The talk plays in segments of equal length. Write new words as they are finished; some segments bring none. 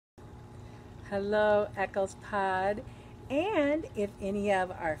Hello, Eckel's Pod. And if any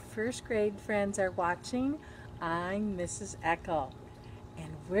of our first grade friends are watching, I'm Mrs. Eckel. And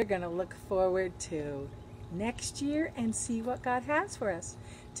we're going to look forward to next year and see what God has for us.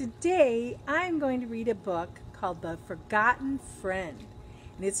 Today, I'm going to read a book called The Forgotten Friend.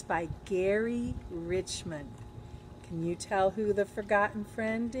 And it's by Gary Richmond. Can you tell who the Forgotten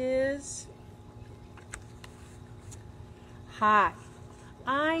Friend is? Hi,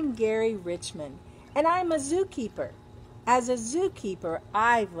 I'm Gary Richmond, and I'm a zookeeper. As a zookeeper,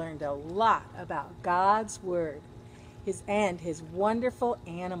 I've learned a lot about God's Word and His wonderful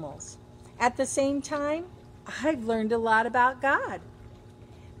animals. At the same time, I've learned a lot about God.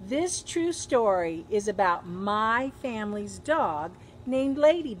 This true story is about my family's dog named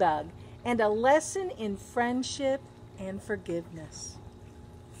Ladybug and a lesson in friendship and forgiveness.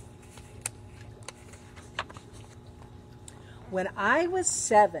 When I was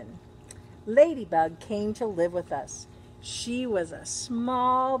 7, Ladybug came to live with us. She was a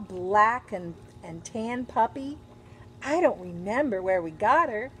small black and tan puppy. I don't remember where we got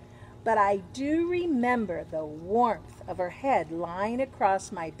her, but I do remember the warmth of her head lying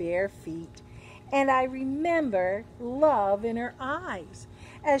across my bare feet, and I remember love in her eyes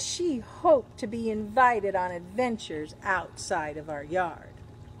as she hoped to be invited on adventures outside of our yard.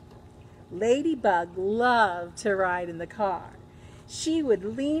 Ladybug loved to ride in the car. She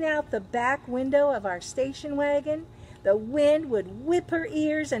would lean out the back window of our station wagon. The wind would whip her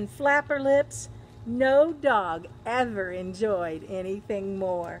ears and flap her lips. No dog ever enjoyed anything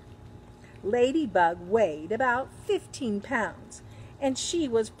more. Ladybug weighed about 15 pounds, and she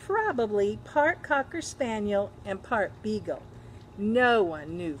was probably part Cocker Spaniel and part Beagle. No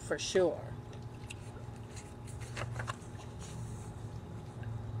one knew for sure.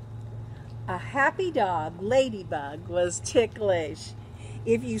 A happy dog, Ladybug, was ticklish.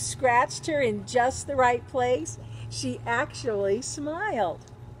 If you scratched her in just the right place, she actually smiled.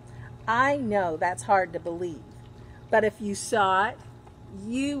 I know that's hard to believe, but if you saw it,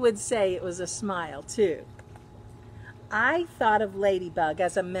 you would say it was a smile too. I thought of Ladybug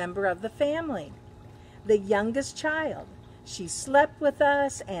as a member of the family, the youngest child. She slept with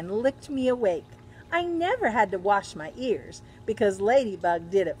us and licked me awake. I never had to wash my ears because Ladybug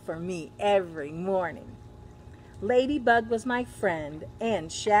did it for me every morning. Ladybug was my friend and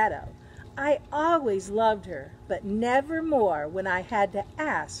shadow. I always loved her, but never more when I had to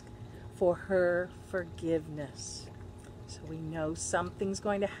ask for her forgiveness. So we know something's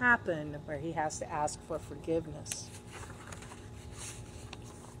going to happen where he has to ask for forgiveness.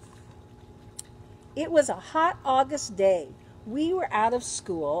 It was a hot August day. We were out of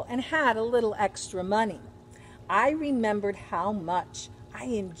school and had a little extra money. I remembered how much I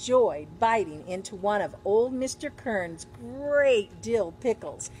enjoyed biting into one of old Mr. Kern's great dill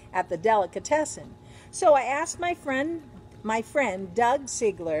pickles at the delicatessen. So I asked my friend Doug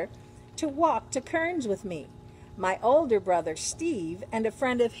Sigler to walk to Kern's with me. My older brother Steve and a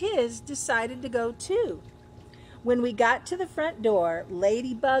friend of his decided to go too. When we got to the front door,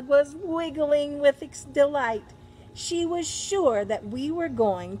 Ladybug was wiggling with delight. She was sure that we were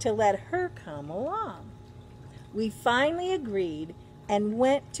going to let her come along. We finally agreed and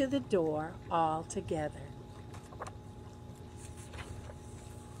went to the door all together.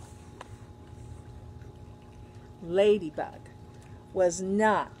 Ladybug was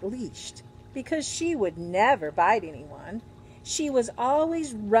not leashed because she would never bite anyone. She was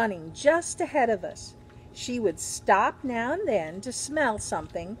always running just ahead of us. She would stop now and then to smell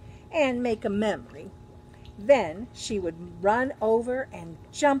something and make a memory. Then she would run over and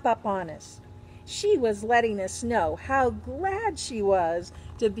jump up on us. She was letting us know how glad she was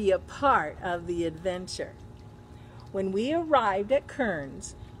to be a part of the adventure. When we arrived at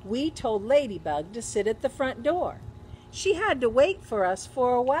Kern's, we told Ladybug to sit at the front door. She had to wait for us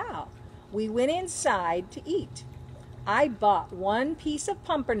for a while. We went inside to eat. I bought one piece of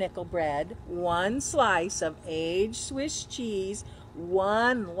pumpernickel bread, one slice of aged Swiss cheese,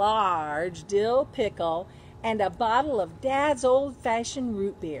 one large dill pickle, and a bottle of Dad's old-fashioned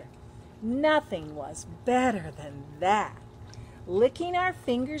root beer. Nothing was better than that. Licking our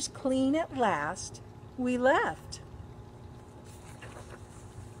fingers clean at last, we left.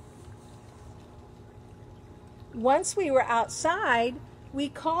 Once we were outside, we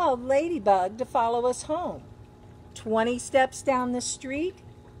called Ladybug to follow us home. 20 steps down the street,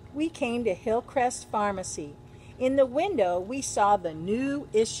 we came to Hillcrest Pharmacy. In the window, we saw the new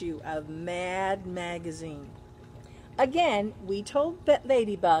issue of Mad magazine. Again, we told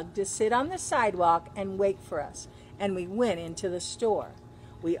Ladybug to sit on the sidewalk and wait for us, and we went into the store.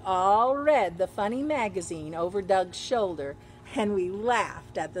 We all read the funny magazine over Doug's shoulder, and we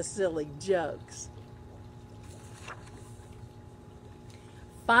laughed at the silly jokes.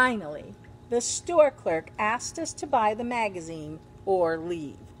 Finally, the store clerk asked us to buy the magazine or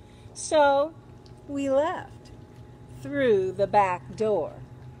leave. So we left through the back door.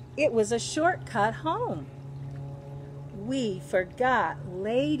 It was a shortcut home. We forgot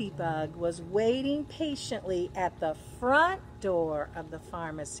Ladybug was waiting patiently at the front door of the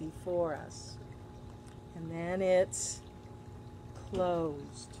pharmacy for us. And then it's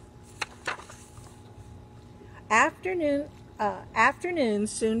closed. Afternoon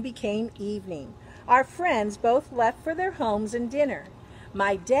soon became evening. Our friends both left for their homes and dinner.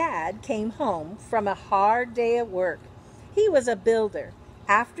 My dad came home from a hard day at work. He was a builder.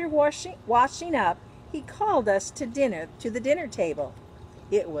 After washing up, he called us to the dinner table.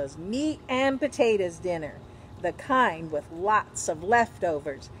 It was meat and potatoes dinner, the kind with lots of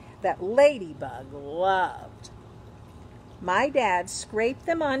leftovers that Ladybug loved. My dad scraped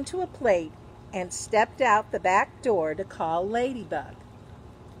them onto a plate and stepped out the back door to call Ladybug.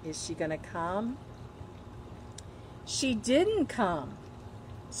 Is she going to come? She didn't come.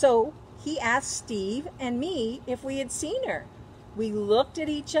 So he asked Steve and me if we had seen her. We looked at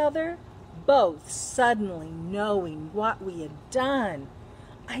each other, both suddenly knowing what we had done.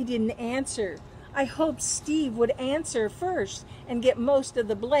 I didn't answer. I hoped Steve would answer first and get most of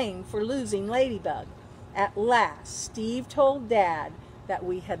the blame for losing Ladybug. At last, Steve told Dad that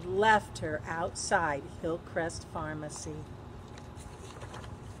we had left her outside Hillcrest Pharmacy.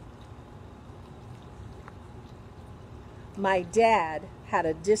 My dad had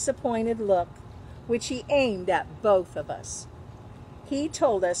a disappointed look, which he aimed at both of us. He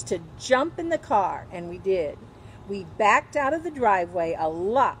told us to jump in the car, and we did. We backed out of the driveway a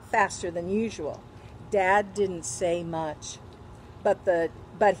lot faster than usual. Dad didn't say much,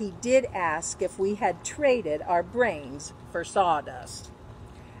 but he did ask if we had traded our brains for sawdust.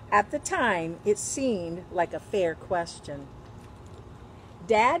 At the time, it seemed like a fair question.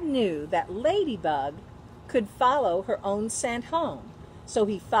 Dad knew that Ladybug could follow her own scent home, so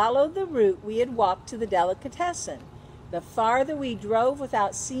he followed the route we had walked to the delicatessen. The farther we drove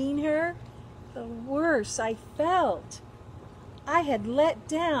without seeing her, the worse I felt. I had let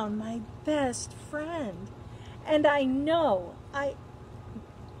down my best friend, and I knew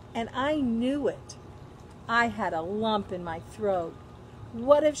it. I had a lump in my throat.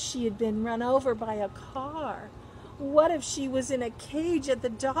 What if she had been run over by a car? What if she was in a cage at the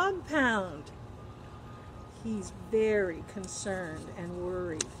dog pound? He's very concerned and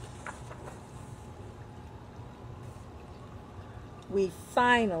worried. We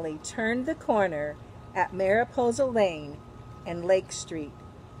finally turned the corner at Mariposa Lane and Lake Street.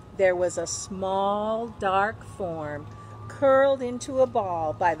 There was a small, dark form curled into a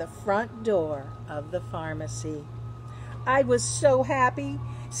ball by the front door of the pharmacy. I was so happy.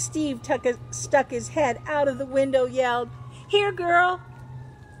 Steve stuck his head out of the window, yelled, "Here, girl!"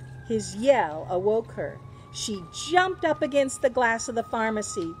 His yell awoke her. She jumped up against the glass of the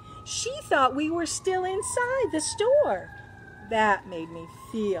pharmacy. She thought we were still inside the store. That made me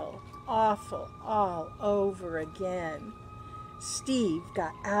feel awful all over again. Steve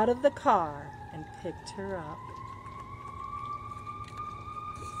got out of the car and picked her up.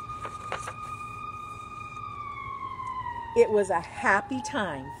 It was a happy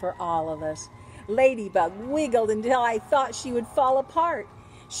time for all of us. Ladybug wiggled until I thought she would fall apart.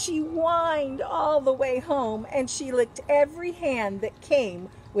 She whined all the way home, and she licked every hand that came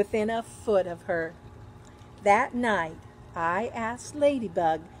within a foot of her. That night, I asked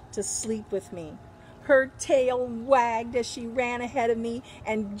Ladybug to sleep with me. Her tail wagged as she ran ahead of me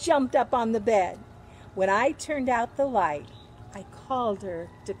and jumped up on the bed. When I turned out the light, I called her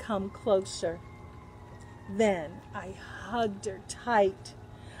to come closer. Then I hugged her tight.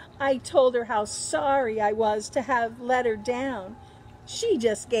 I told her how sorry I was to have let her down. She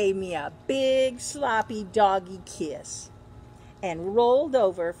just gave me a big, sloppy doggy kiss and rolled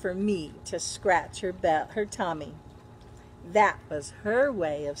over for me to scratch her tummy. That was her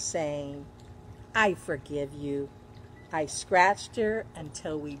way of saying, "I forgive you." I scratched her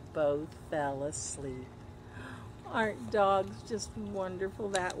until we both fell asleep. Aren't dogs just wonderful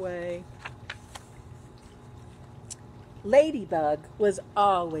that way? Ladybug was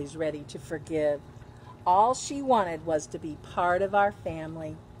always ready to forgive. All she wanted was to be part of our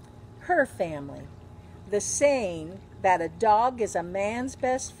family, her family. The saying that a dog is a man's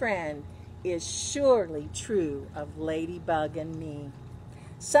best friend is surely true of Ladybug and me.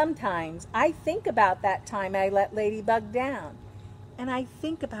 Sometimes I think about that time I let Ladybug down, and I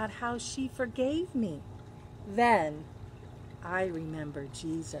think about how she forgave me. Then I remember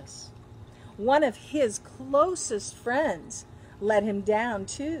Jesus. One of his closest friends let him down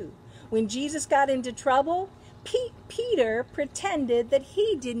too. When Jesus got into trouble, Peter pretended that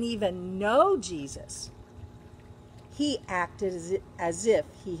he didn't even know Jesus. He acted as if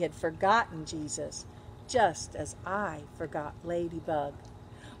he had forgotten Jesus, just as I forgot Ladybug.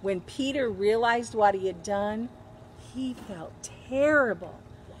 When Peter realized what he had done, he felt terrible,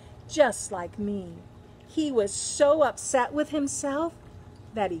 just like me. He was so upset with himself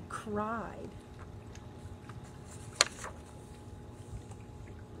that he cried.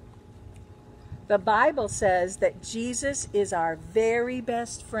 The Bible says that Jesus is our very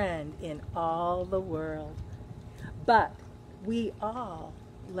best friend in all the world, but we all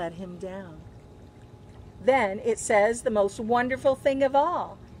let him down. Then it says the most wonderful thing of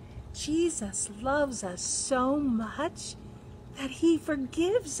all, Jesus loves us so much that he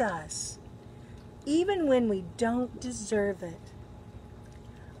forgives us, even when we don't deserve it.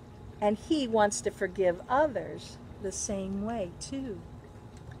 And he wants to forgive others the same way too.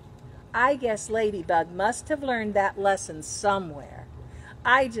 I guess Ladybug must have learned that lesson somewhere.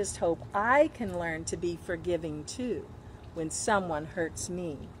 I just hope I can learn to be forgiving too when someone hurts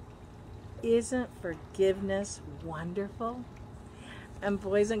me. Isn't forgiveness wonderful? And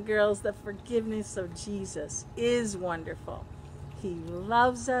boys and girls, the forgiveness of Jesus is wonderful. He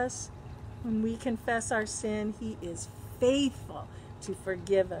loves us. When we confess our sin, he is faithful to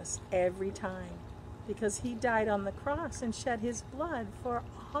forgive us every time, because he died on the cross and shed his blood for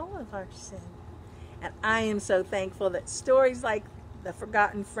all of our sin. And I am so thankful that stories like The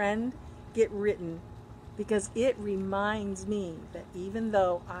Forgotten Friend get written, because it reminds me that even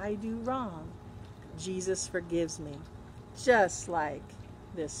though I do wrong, Jesus forgives me, just like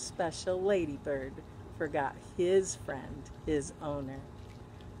this special ladybird forgot his friend, his owner.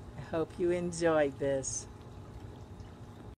 I hope you enjoyed this.